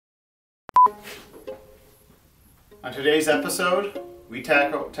On today's episode, we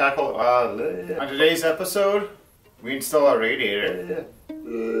install a radiator.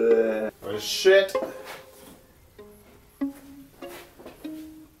 Oh shit!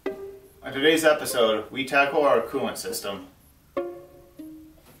 On today's episode, we tackle our coolant system.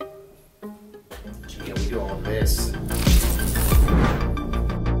 Gee, we do all this.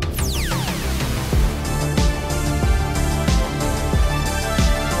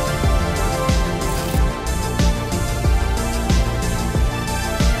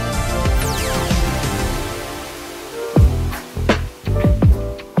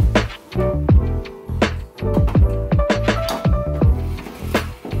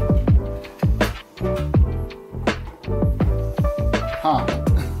 Huh.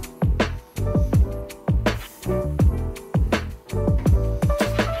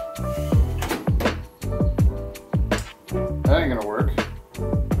 That ain't gonna work.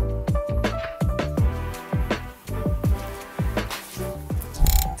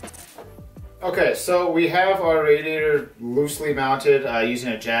 Okay, so we have our radiator loosely mounted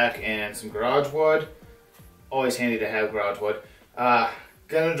using a jack and some garage wood. Always handy to have garage wood.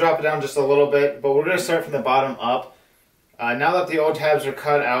 Gonna drop it down just a little bit, but we're gonna start from the bottom up. Now that the old tabs are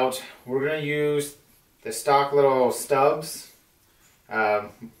cut out, we're going to use the stock little stubs,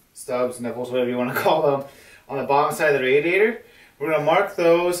 nipples, whatever you want to call them, on the bottom side of the radiator. We're going to mark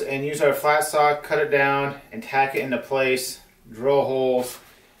those and use our flat stock, cut it down, and tack it into place, drill holes,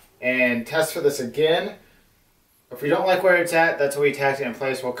 and test for this again. If we don't like where it's at, that's where we tacked it in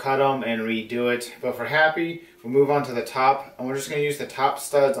place. We'll cut them and redo it. But if we're happy, we'll move on to the top, and we're just going to use the top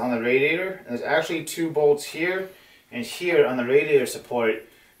studs on the radiator. And there's actually 2 bolts here and here on the radiator support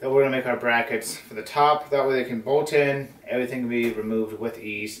that we're going to make our brackets for the top. That way they can bolt in, everything can be removed with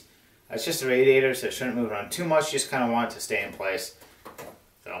ease. It's just a radiator, so it shouldn't move around too much, you just kind of want it to stay in place.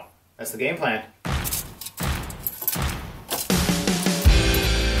 So that's the game plan.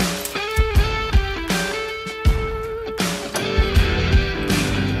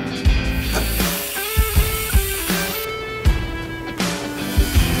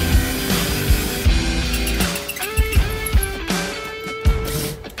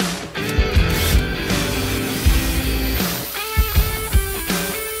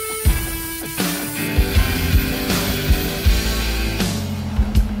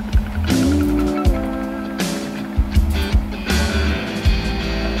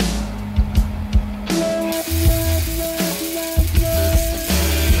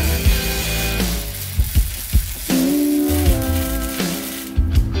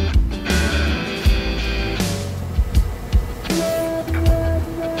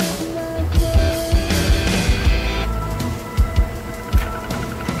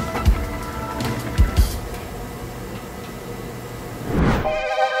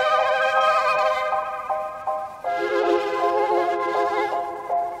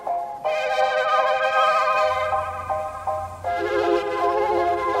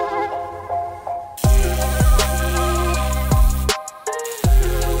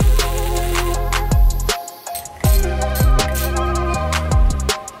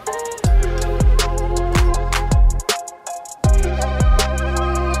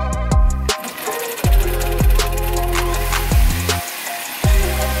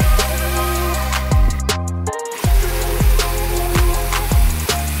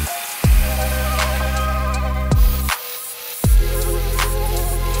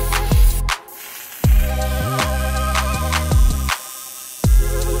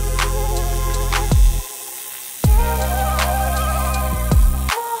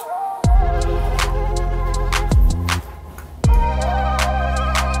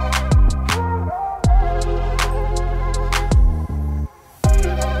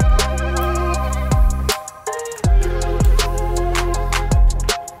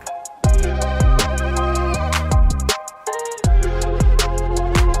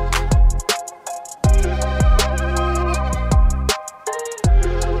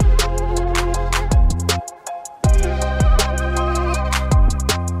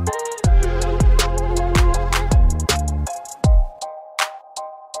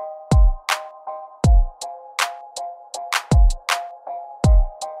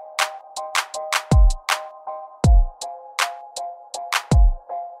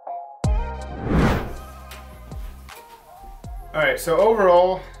 Alright, so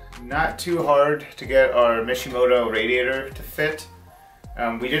overall, not too hard to get our Mishimoto radiator to fit.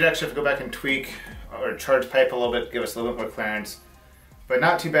 We did actually have to go back and tweak our charge pipe a little bit, give us a little bit more clearance, but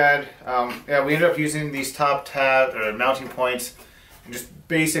not too bad. Yeah, we ended up using these top tab or mounting points and just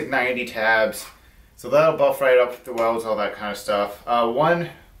basic 90 tabs, so that'll buff right up the welds, all that kind of stuff. One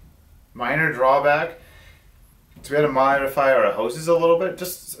Minor drawback, so we had to modify our hoses a little bit,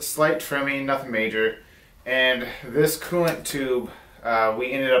 just a slight trimming, nothing major. And this coolant tube,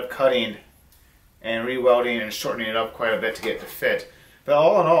 we ended up cutting and re-welding and shortening it up quite a bit to get it to fit. But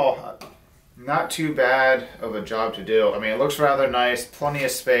all in all, not too bad of a job to do. I mean, it looks rather nice, plenty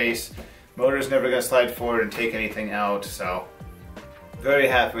of space. Motor's never going to slide forward and take anything out, so very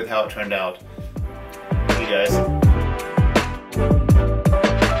happy with how it turned out. Thank you guys.